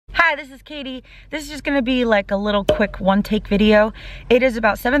Hi, this is Katie. This is just gonna be like a little quick one take video. It is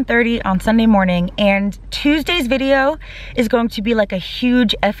about 7:30 on Sunday morning, and Tuesday's video is going to be like a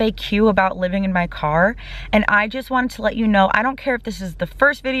huge FAQ about living in my car. And I just wanted to let you know, I don't care if this is the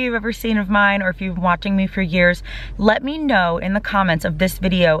first video you've ever seen of mine or if you've been watching me for years, let me know in the comments of this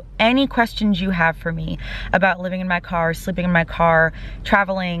video any questions you have for me about living in my car, sleeping in my car,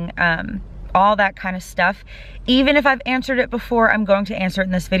 traveling, all that kind of stuff. Even if I've answered it before, I'm going to answer it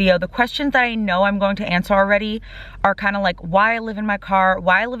in this video. The questions that I know I'm going to answer already are kind of like why I live in my car,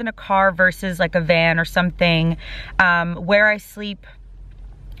 why I live in a car versus like a van or something, where I sleep,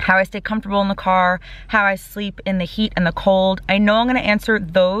 how I stay comfortable in the car, how I sleep in the heat and the cold. I know I'm gonna answer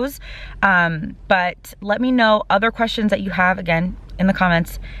those, but let me know other questions that you have, again, in the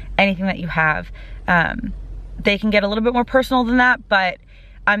comments, anything that you have. They can get a little bit more personal than that, but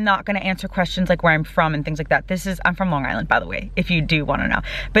I'm not gonna answer questions like where I'm from and things like that. I'm from Long Island, by the way, if you do wanna know.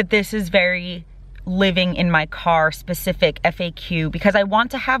 But this is very living in my car specific FAQ, because I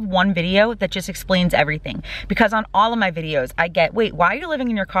want to have one video that just explains everything. Because on all of my videos, I get, wait, why are you living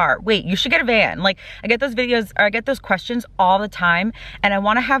in your car? Wait, you should get a van. Like, I get those videos, or I get those questions all the time, and I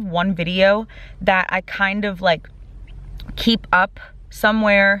wanna have one video that I kind of like keep up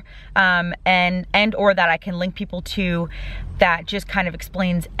somewhere, and or that I can link people to that just kind of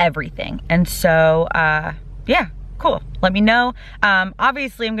explains everything. And so yeah, cool, let me know.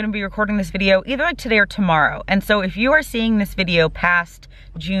 Obviously I'm gonna be recording this video either like today or tomorrow, and so if you are seeing this video past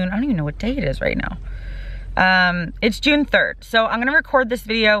June, I don't even know what day it is right now, it's June 3rd, so I'm gonna record this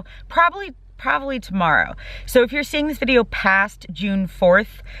video probably tomorrow. So if you're seeing this video past June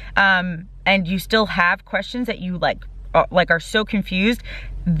 4th, and you still have questions that you like are so confused,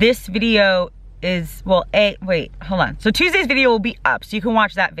 this video is, well, wait, hold on. So Tuesday's video will be up, so you can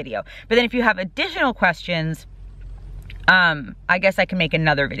watch that video. But then if you have additional questions, I guess I can make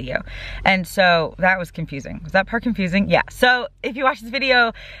another video. And so that was confusing. Was that part confusing? Yeah. So if you watch this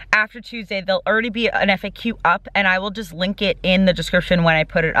video after Tuesday, there'll already be an FAQ up, and I will just link it in the description when I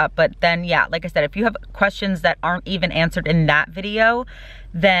put it up. But then, yeah, like I said, if you have questions that aren't even answered in that video,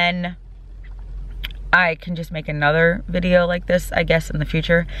 then I can just make another video like this, I guess, in the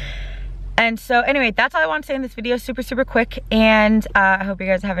future. And so anyway, that's all I want to say in this video, super, super quick. And I hope you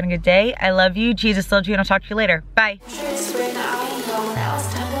guys are having a good day. I love you. Jesus loves you, and I'll talk to you later. Bye.